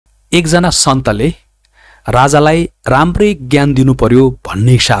एकजना सन्तले राजालाई राम्रै ज्ञान दिनु पर्यो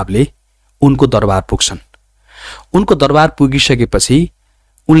भन्ने हिसाबले उनको दरबार पुग्छन्। उनको दरबार पुगिसकेपछि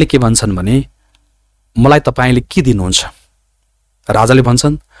उनले के भन्छन् भने मलाई तपाईले के दिनुहुन्छ? राजाले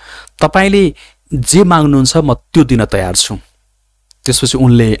भन्छन् तपाईले जे माग्नुहुन्छ म त्यो दिन तयार छु। त्यसपछि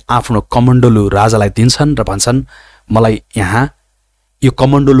उनले आफ्नो कमण्डलु राजालाई दिन्छन् र भन्छन् मलाई यहाँ यो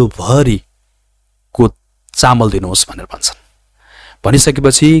कमण्डलु भरिको चामल दिनुहोस् भनेर भन्छन्।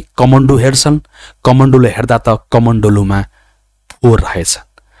 भनिसकेपछि कमण्डलु हेर्छन्। कमण्डलु हेर्दा त कमण्डलुमा फोहोर रहेछ।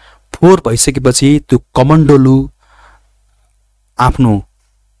 फोहोर भइसकेपछि त्यो कमण्डलु आफ्नो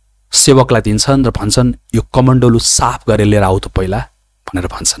सेवकलाई दिन्छन् र भन्छन् यो कमण्डलु साफ गरेर लिएर आऊ त पहिला भनेर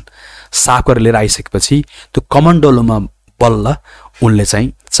भन्छन्। साफ गरेर लिएर आइसकेपछि त्यो कमण्डलुमा बल्ल उनले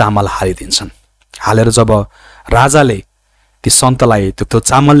चाहिँ चामल हालिदिन्छन्। हालेर जब राजाले ती सन्तलाई त्यो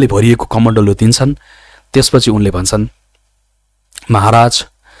चामलले भरिएको कमण्डलु दिन्छन् त्यसपछि उनले भन्छन् महाराज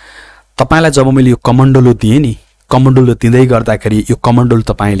तपाईलाई जब मैले यो कमण्डलु दिएँ नि, कमण्डलु दिँदै गर्दाखेरि यो कमण्डलु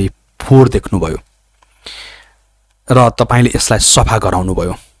तपाईले फोहोर देख्नुभयो र तपाईले यसलाई सफा गराउनु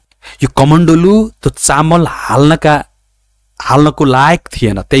भयो। यो कमण्डलु त्यो चामल हाल्नको लायक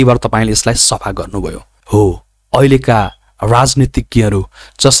थिएन, त्यही भएर तपाईले यसलाई सफा गर्नुभयो। हो, अहिलेका राजनीतिज्ञहरू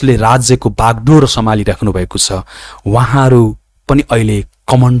जसले राज्यको बागडोर सम्हालिराख्नु भएको छ उहाँहरू पनि अहिले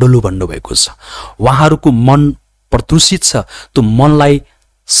कमण्डलु भन्नुभएको छ। उहाँहरूको मन प्रदूषित छ। त्यो मनलाई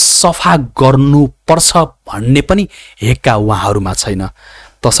सफा गर्नुपर्छ भन्ने पनि हेक्का उहाँहरूमा छैन।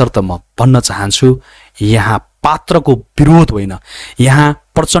 तसर्थ म भन्न चाहन्छु यहाँ पात्रको विरोध होइन, यहाँ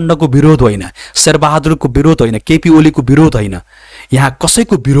प्रचण्डको विरोध होइन, शेरबहादुरको विरोध होइन, केपी ओलीको विरोध होइन, यहाँ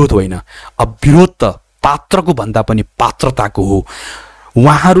कसैको विरोध होइन। अब विरोध त पात्रको भन्दा पनि पात्रताको हो।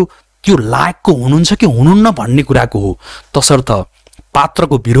 उहाँहरू त्यो लायकको हुनुहुन्छ कि हुनुहुन्न भन्ने कुराको हो। तसर्थ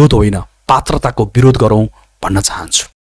पात्रको विरोध होइन, पात्रताको विरोध गरौँ भन्न चाहन्छु।